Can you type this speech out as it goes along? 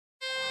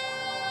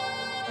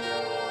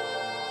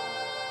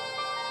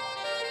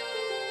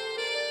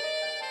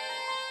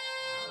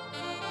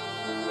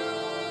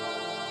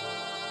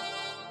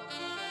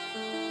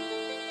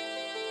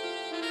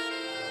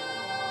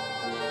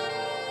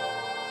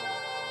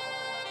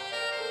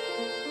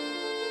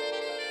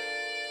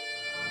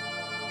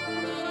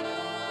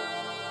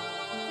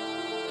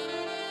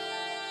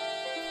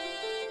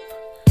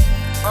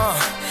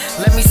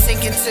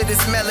thinking to this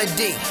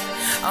melody.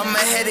 I'm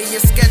ahead of your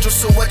schedule,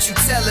 so what you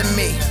telling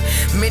me?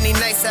 Many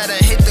nights I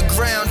done hit the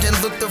ground and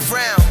looked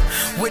around.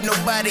 With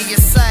nobody in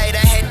sight,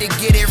 I had to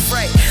get it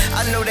right.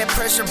 I know that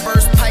pressure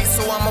burst pipes,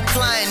 so I'm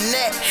applying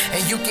that.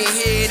 And you can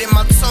hear it in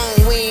my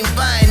tone, we ain't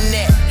buying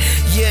that.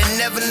 Yeah,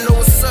 never know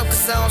what's up,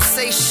 cause I don't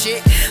say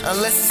shit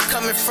unless it's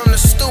coming from the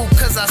stool,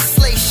 cause I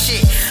slay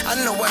shit. I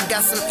know I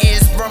got some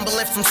ears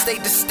rumbling from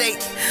state to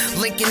state.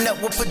 Linking up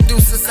with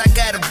producers, I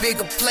got a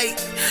bigger plate.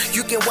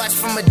 You can watch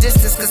from a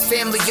distance, cause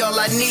family all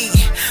I need.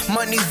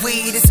 Money,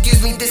 weed,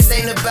 excuse me, this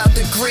ain't about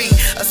the greed.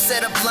 A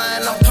setup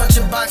line, I'm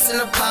punching boxing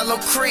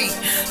Apollo Creed.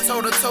 Toe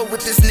to toe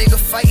with this nigga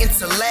fighting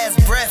to last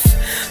breath.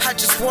 I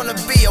just wanna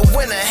be a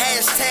winner,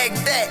 hashtag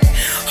that.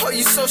 All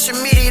you social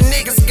media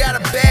niggas got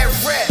a bad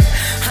rep.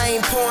 I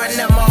ain't pouring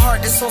out my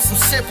heart, this on some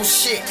simple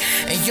shit.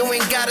 And you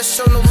ain't gotta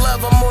show no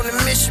love, I'm on a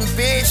mission,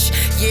 bitch.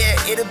 Yeah,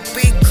 it'll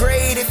be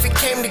great if it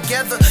came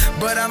together,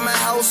 but I'm a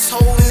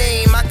household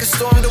name, I can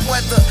storm the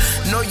weather.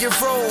 Know your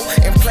role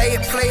and play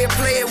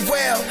it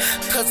well,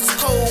 cause it's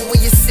cold when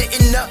you're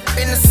sitting up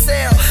in the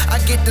cell. I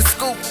get the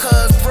scoop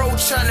cause bro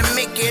tryna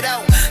make it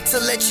out, to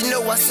let you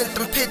know I sent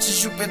them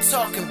pictures you've been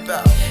talking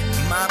about.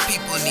 My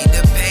people need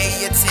to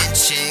pay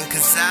attention,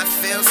 cause I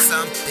feel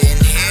something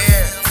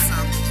here.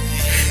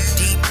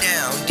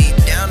 Deep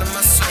down in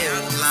my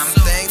soul, I'm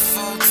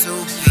thankful to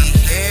be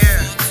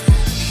here.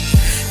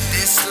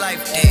 This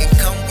life didn't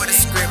come with a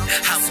script,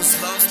 I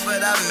was lost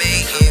but I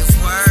made it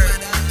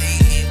work.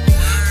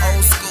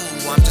 Old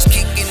school, I'm just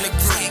kicking the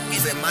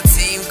groove, and my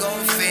team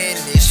gon'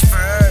 finish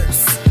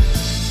first.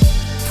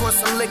 Pour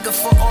some liquor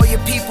for all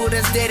your people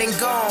that's dead and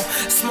gone.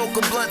 Smoke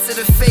a blunt to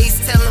the face,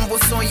 tell them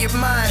what's on your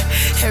mind.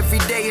 Every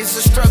day is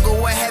a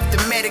struggle, I have to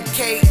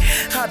medicate.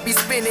 I be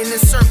spinning in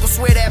circles,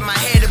 swear that my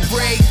head will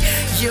break.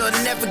 You'll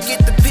never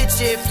get the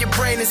picture if your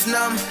brain is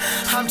numb.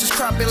 I'm just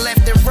cropping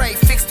left and right,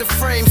 fix the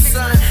frame,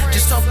 son.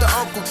 Just talk to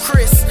Uncle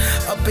Chris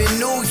up in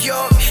New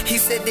York. He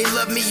said they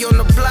love me on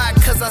the block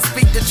cause I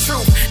speak the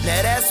truth. Now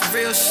that's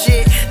real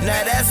shit,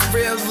 now that's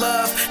real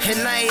love.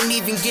 And I ain't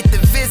even get to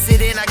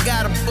visit and I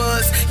got a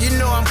buzz. You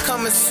know I'm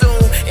coming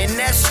soon, and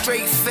that's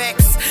straight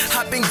facts.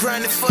 I've been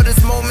grinding for this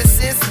moment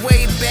since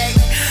way back.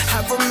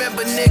 I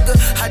remember, nigga,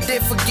 I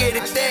didn't forget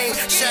a thing.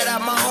 Shout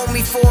out my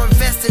homie for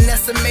investing,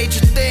 that's a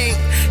major thing.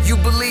 You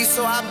believe,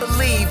 so I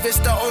believe, it's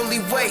the only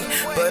way.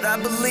 But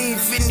I believe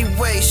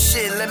anyway,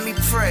 shit, let me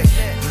pray.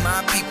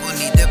 My people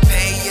need to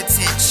pay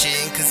attention,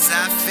 cause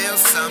I feel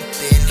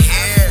something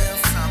here.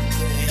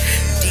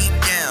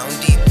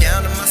 Deep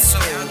down in my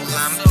soul,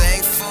 I'm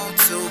thankful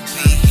to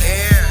be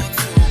here.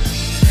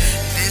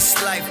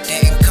 This life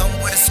didn't come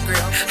with a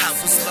script, I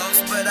was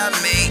lost but I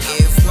made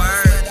it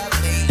work.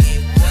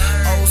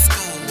 Old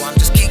school, I'm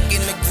just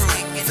kicking the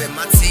groove, and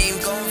my team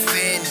gon'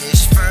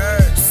 finish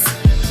first.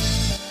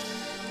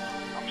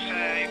 I'm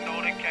saying, you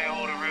know they can't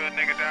hold a real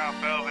nigga down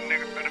forever.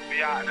 Nigga finna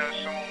be out there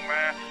soon,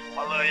 man.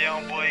 My little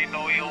young boy, you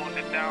know he holding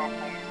it down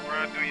for me,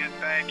 bro. Do your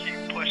thing,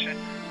 keep pushing.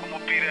 I'ma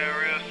be there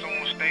real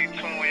soon, stay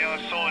tuned, young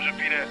soldier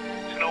be there.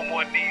 It's no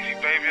more Seezy,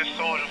 baby, a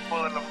soldier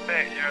full in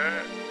effect, you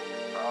heard?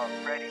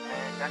 Already,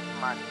 man, that's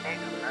my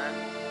nigga, man.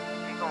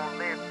 He gon'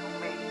 live through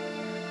me.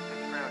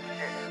 This real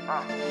shit,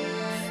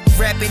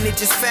 Rapping, it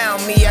just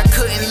found me, I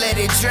couldn't let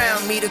it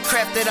drown me. The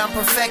craft that I'm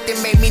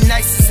perfecting made me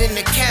nicest in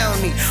the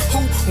county.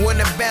 Who want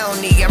a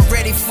bounty? I'm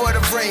ready for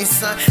the rain,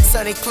 son.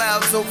 Sunny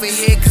clouds over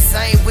here, cause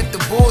I ain't with the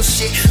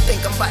bullshit.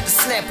 Think I'm about to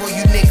snap on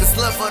you niggas,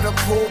 love of the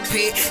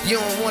pulpit. You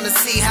don't wanna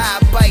see how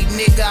I bite,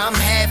 nigga, I'm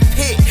half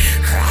pit.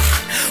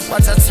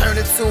 Watch I turn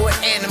into an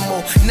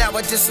animal. Now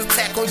I just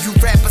attack on you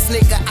rappers,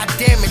 nigga, I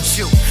damage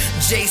you.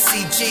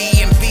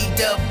 JCG and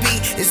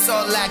BWB, it's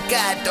all I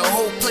got. The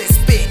whole place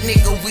spit,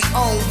 nigga, we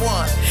own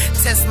one.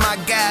 Test my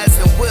guys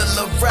and will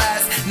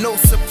arise. No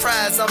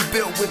surprise, I'm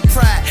built with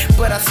pride,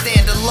 but I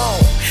stand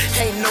alone.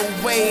 Ain't no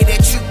way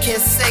that you can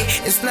say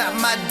it's not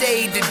my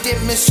day to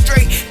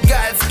demonstrate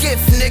God's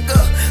gift, nigga.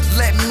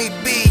 Let me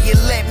be and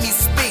let me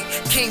speak.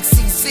 King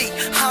Seezy,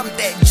 I'm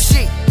that